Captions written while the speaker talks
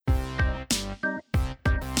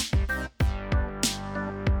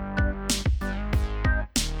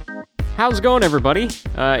How's it going, everybody?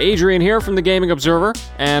 Adrian here from the Gaming Observer,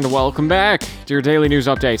 and welcome back to your daily news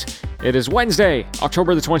update. It is Wednesday,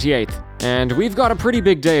 October the 28th, and we've got a pretty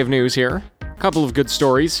big day of news here. A couple of good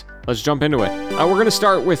stories. Let's jump into it. We're going to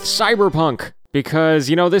start with Cyberpunk, because,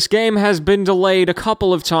 this game has been delayed a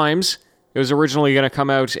couple of times. It was originally going to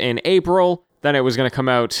come out in April, then it was going to come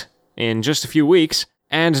out in just a few weeks,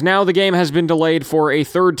 and now the game has been delayed for a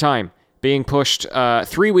third time, being pushed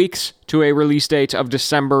 3 weeks to a release date of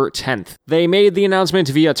December 10th. They made the announcement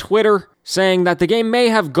via Twitter, saying that the game may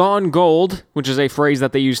have gone gold, which is a phrase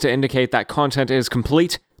that they use to indicate that content is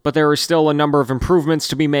complete, but there is still a number of improvements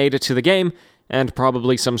to be made to the game, and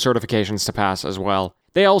probably some certifications to pass as well.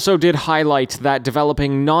 They also did highlight that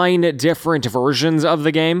developing 9 different versions of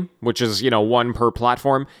the game, which is, one per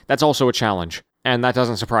platform, that's also a challenge, and that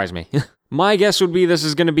doesn't surprise me. My guess would be this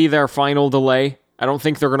is going to be their final delay. I don't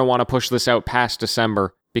think they're going to want to push this out past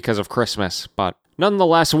December because of Christmas, but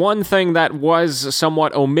nonetheless, one thing that was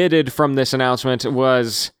somewhat omitted from this announcement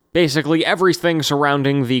was basically everything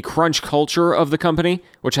surrounding the crunch culture of the company,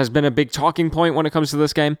 which has been a big talking point when it comes to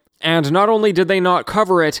this game. And not only did they not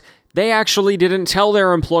cover it, they actually didn't tell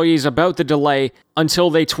their employees about the delay until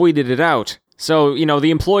they tweeted it out. So,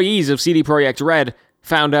 the employees of CD Projekt Red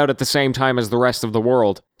found out at the same time as the rest of the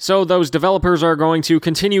world. So those developers are going to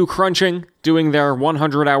continue crunching, doing their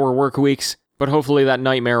 100-hour work weeks, but hopefully that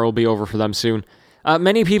nightmare will be over for them soon.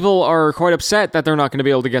 Many people are quite upset that they're not going to be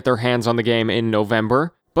able to get their hands on the game in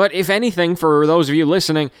November, but if anything, for those of you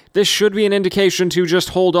listening, this should be an indication to just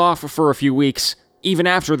hold off for a few weeks, even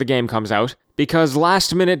after the game comes out, because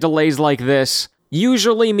last-minute delays like this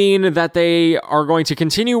usually mean that they are going to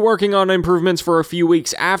continue working on improvements for a few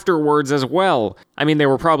weeks afterwards as well. I mean, they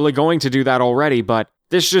were probably going to do that already, but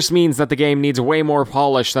this just means that the game needs way more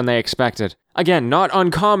polish than they expected. Again, not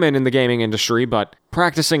uncommon in the gaming industry, but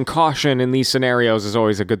practicing caution in these scenarios is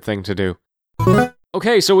always a good thing to do.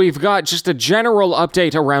 Okay, so we've got just a general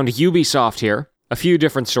update around Ubisoft here. A few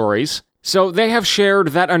different stories. So they have shared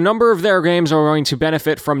that a number of their games are going to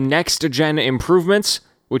benefit from next-gen improvements,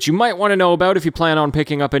 which you might want to know about if you plan on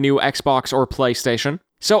picking up a new Xbox or PlayStation.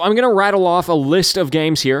 So I'm going to rattle off a list of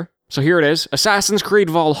games here. So here it is. Assassin's Creed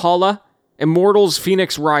Valhalla, Immortals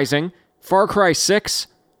Phoenix Rising, Far Cry 6,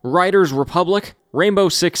 Riders Republic, Rainbow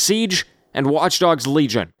Six Siege, and Watch Dogs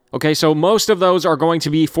Legion. Okay, so most of those are going to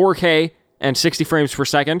be 4K and 60 frames per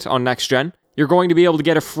second on next gen. You're going to be able to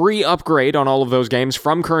get a free upgrade on all of those games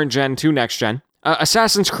from current gen to next gen.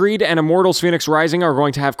 Assassin's Creed and Immortals Phoenix Rising are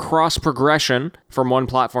going to have cross-progression from one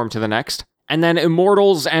platform to the next. And then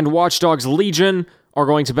Immortals and Watch Dogs Legion are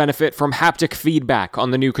going to benefit from haptic feedback on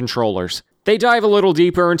the new controllers. They dive a little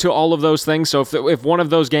deeper into all of those things, so if one of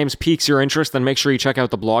those games piques your interest, then make sure you check out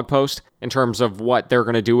the blog post in terms of what they're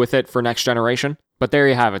going to do with it for next generation. But there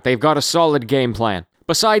you have it. They've got a solid game plan.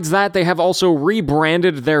 Besides that, they have also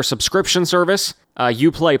rebranded their subscription service,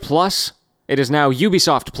 Uplay Plus. It is now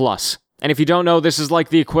Ubisoft Plus. And if you don't know, this is like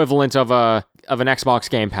the equivalent of an Xbox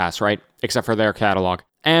Game Pass, right? Except for their catalog.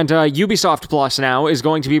 And Ubisoft Plus now is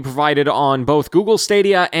going to be provided on both Google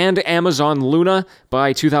Stadia and Amazon Luna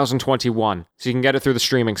by 2021. So you can get it through the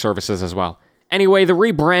streaming services as well. Anyway, the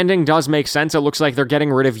rebranding does make sense. It looks like they're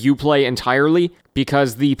getting rid of Uplay entirely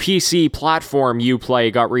because the PC platform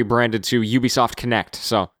Uplay got rebranded to Ubisoft Connect.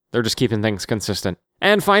 So they're just keeping things consistent.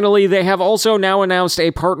 And finally, they have also now announced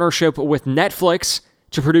a partnership with Netflix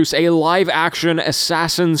to produce a live-action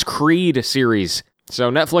Assassin's Creed series. So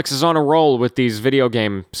Netflix is on a roll with these video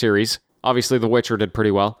game series. Obviously, The Witcher did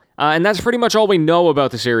pretty well. And that's pretty much all we know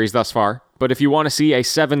about the series thus far. But if you want to see a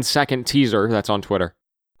 7-second teaser, that's on Twitter.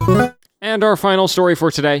 And our final story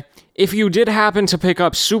for today. If you did happen to pick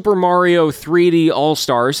up Super Mario 3D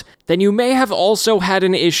All-Stars, then you may have also had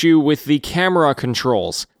an issue with the camera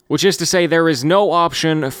controls, which is to say there is no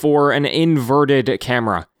option for an inverted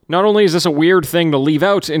camera. Not only is this a weird thing to leave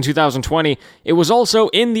out in 2020, it was also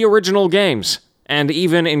in the original games, and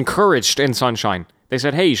even encouraged in Sunshine. They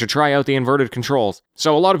said, hey, you should try out the inverted controls.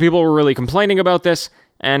 So a lot of people were really complaining about this,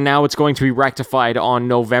 and now it's going to be rectified on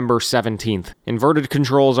November 17th. Inverted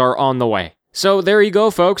controls are on the way. So there you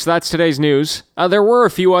go, folks. That's today's news. There were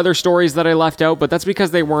a few other stories that I left out, but that's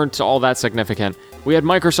because they weren't all that significant. We had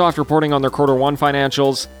Microsoft reporting on their Quarter 1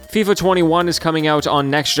 financials. FIFA 21 is coming out on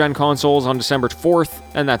next-gen consoles on December 4th,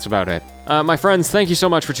 and that's about it. My friends, thank you so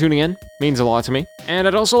much for tuning in. Means a lot to me. And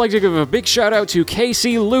I'd also like to give a big shout-out to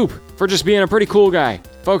KC Loop for just being a pretty cool guy.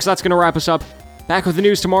 Folks, that's going to wrap us up. Back with the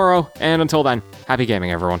news tomorrow, and until then, happy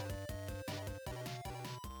gaming, everyone.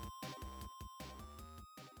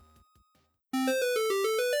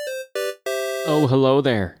 Oh, hello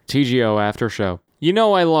there. TGO After Show. You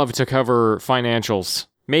know I love to cover financials.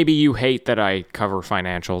 Maybe you hate that I cover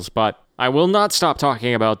financials, but I will not stop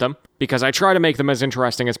talking about them, because I try to make them as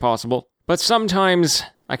interesting as possible. But sometimes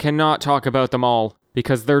I cannot talk about them all,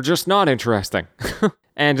 because they're just not interesting.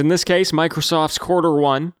 And in this case, Microsoft's quarter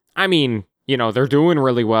one, I mean, you know, they're doing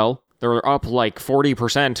really well. They're up like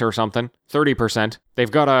 40% or something, 30%.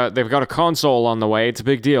 They've got a console on the way. It's a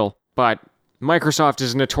big deal. But Microsoft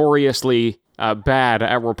is notoriously bad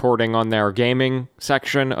at reporting on their gaming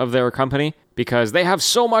section of their company because they have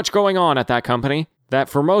so much going on at that company that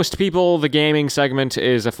for most people, the gaming segment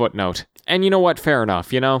is a footnote. And you know what? Fair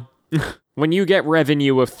enough, you know? When you get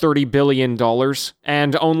revenue of $30 billion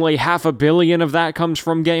and only $500 million of that comes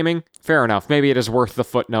from gaming, fair enough. Maybe it is worth the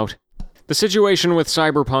footnote. The situation with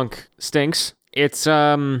Cyberpunk stinks. It's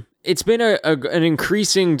been an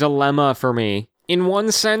increasing dilemma for me. In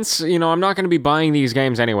one sense, you know, I'm not going to be buying these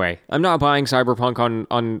games anyway. I'm not buying Cyberpunk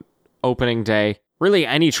on opening day. Really,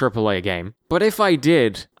 any AAA game. But if I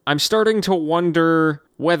did, I'm starting to wonder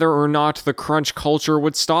whether or not the crunch culture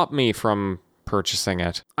would stop me from purchasing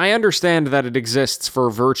it. I understand that it exists for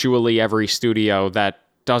virtually every studio that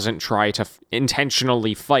doesn't try to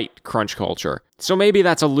intentionally fight crunch culture. So maybe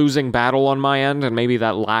that's a losing battle on my end, and maybe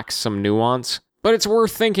that lacks some nuance. But it's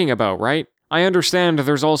worth thinking about, right? I understand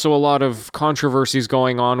there's also a lot of controversies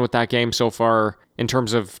going on with that game so far in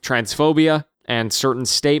terms of transphobia and certain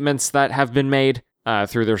statements that have been made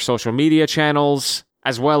through their social media channels,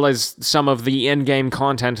 as well as some of the in-game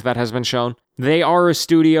content that has been shown. They are a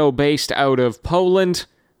studio based out of Poland,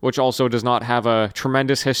 which also does not have a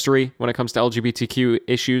tremendous history when it comes to LGBTQ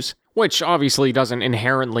issues, which obviously doesn't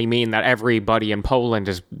inherently mean that everybody in Poland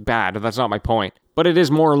is bad. That's not my point. But it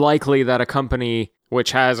is more likely that a company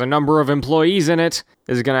which has a number of employees in it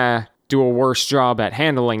is gonna do a worse job at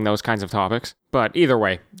handling those kinds of topics. But either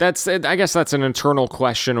way, I guess that's an internal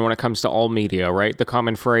question when it comes to all media, right? The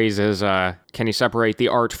common phrase is, can you separate the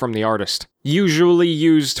art from the artist? Usually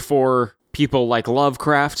used for people like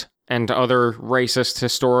Lovecraft and other racist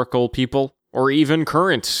historical people, or even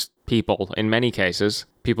current people in many cases.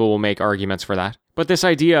 People will make arguments for that. But this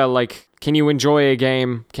idea, like, can you enjoy a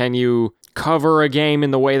game? Can you cover a game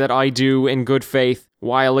in the way that I do in good faith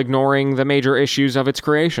while ignoring the major issues of its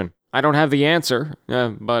creation? I don't have the answer,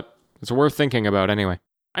 but it's worth thinking about anyway.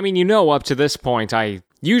 I mean, you know, up to this point,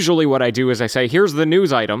 usually what I do is I say, here's the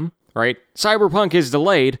news item, right? Cyberpunk is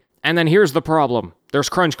delayed, and then here's the problem. There's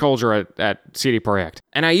crunch culture at CD Projekt.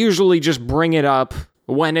 And I usually just bring it up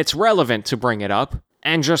when it's relevant to bring it up,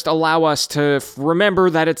 and just allow us to remember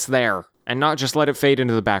that it's there, and not just let it fade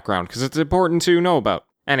into the background, because it's important to know about.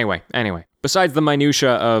 Anyway, besides the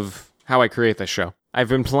minutia of how I create this show, I've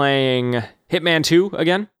been playing Hitman 2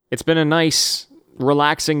 again. It's been a nice,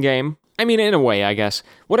 relaxing game. I mean, in a way, I guess.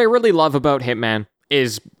 What I really love about Hitman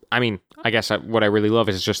is, what I really love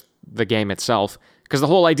is just the game itself. Because the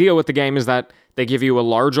whole idea with the game is that they give you a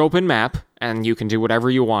large open map, and you can do whatever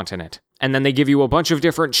you want in it. And then they give you a bunch of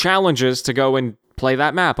different challenges to go and play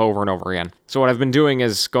that map over and over again. So what I've been doing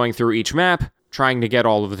is going through each map, trying to get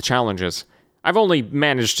all of the challenges. I've only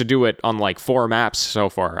managed to do it on like 4 maps so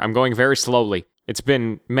far. I'm going very slowly. It's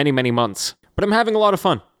been many, many months. But I'm having a lot of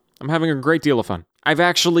fun. I'm having a great deal of fun. I've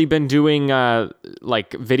actually been doing,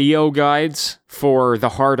 video guides for the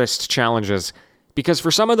hardest challenges. Because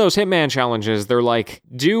for some of those Hitman challenges, they're like,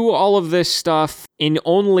 do all of this stuff in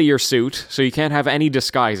only your suit, so you can't have any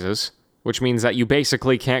disguises, which means that you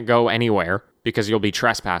basically can't go anywhere, because you'll be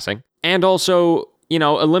trespassing. And also, you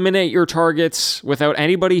know, eliminate your targets without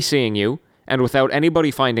anybody seeing you, and without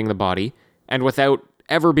anybody finding the body, and without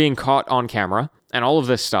ever being caught on camera, and all of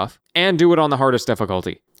this stuff, and do it on the hardest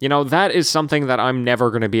difficulty. You know, that is something that I'm never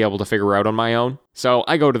going to be able to figure out on my own, so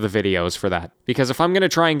I go to the videos for that. Because if I'm going to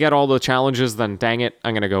try and get all the challenges, then dang it,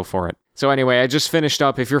 I'm going to go for it. So anyway, I just finished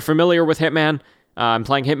up. If you're familiar with Hitman, I'm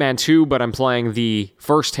playing Hitman 2, but I'm playing the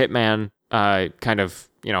first Hitman,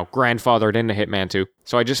 grandfathered into Hitman 2.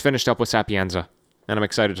 So I just finished up with Sapienza, and I'm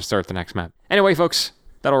excited to start the next map. Anyway, folks,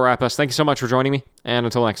 that'll wrap us. Thank you so much for joining me, and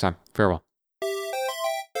until next time, farewell.